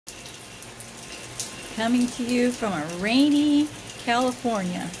coming to you from a rainy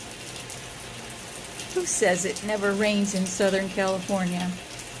California. Who says it never rains in Southern California?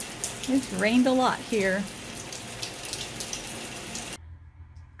 It's rained a lot here.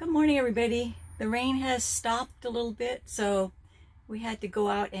 Good morning, everybody. The rain has stopped a little bit, so we had to go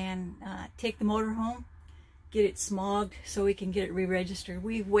out and take the motor home, get it smogged so we can get it re-registered.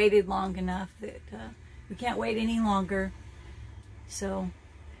 We've waited long enough that we can't wait any longer. So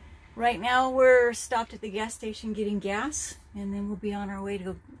right now we're stopped at the gas station getting gas, and then we'll be on our way to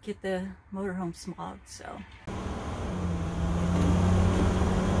go get the motorhome smogged. So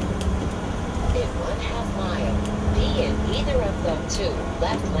in 1/2 mile, be in either of the 2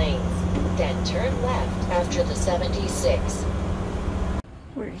 left lanes, then turn left after the 76.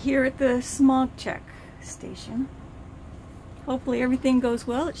 We're here at the smog check station. Hopefully everything goes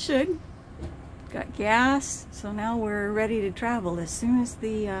well. It should. Got gas, so now we're ready to travel as soon as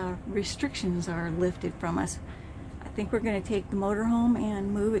the restrictions are lifted from us. I think we're going to take the motorhome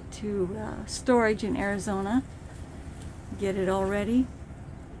and move it to storage in Arizona. Get it all ready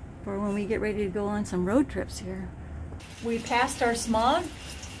for when we get ready to go on some road trips here. We passed our smog,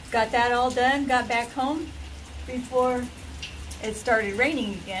 got that all done, got back home before it started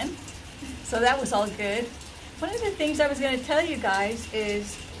raining again. So that was all good. One of the things I was going to tell you guys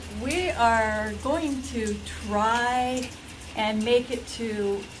is we are going to try and make it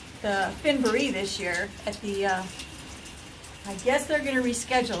to the Finbury this year at the, I guess they're going to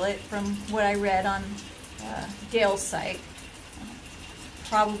reschedule it from what I read on Gail's site.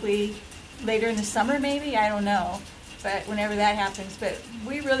 Probably later in the summer maybe, I don't know, but whenever that happens. But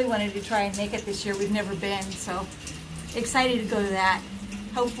we really wanted to try and make it this year. We've never been, so excited to go to that.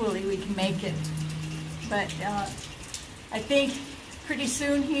 Hopefully we can make it. But I think pretty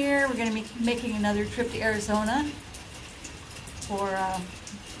soon here we're going to be making another trip to Arizona for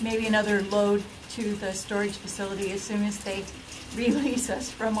maybe another load to the storage facility as soon as they release us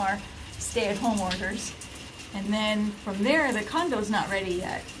from our stay-at-home orders. And then from there, the condo's not ready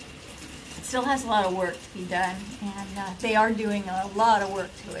yet. It still has a lot of work to be done, and they are doing a lot of work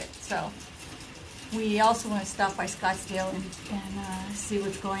to it. So we also want to stop by Scottsdale and see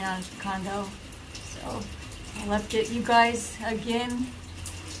what's going on at the condo. So I'll update you guys again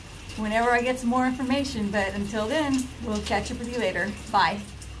whenever I get some more information, but until then, we'll catch up with you later. Bye.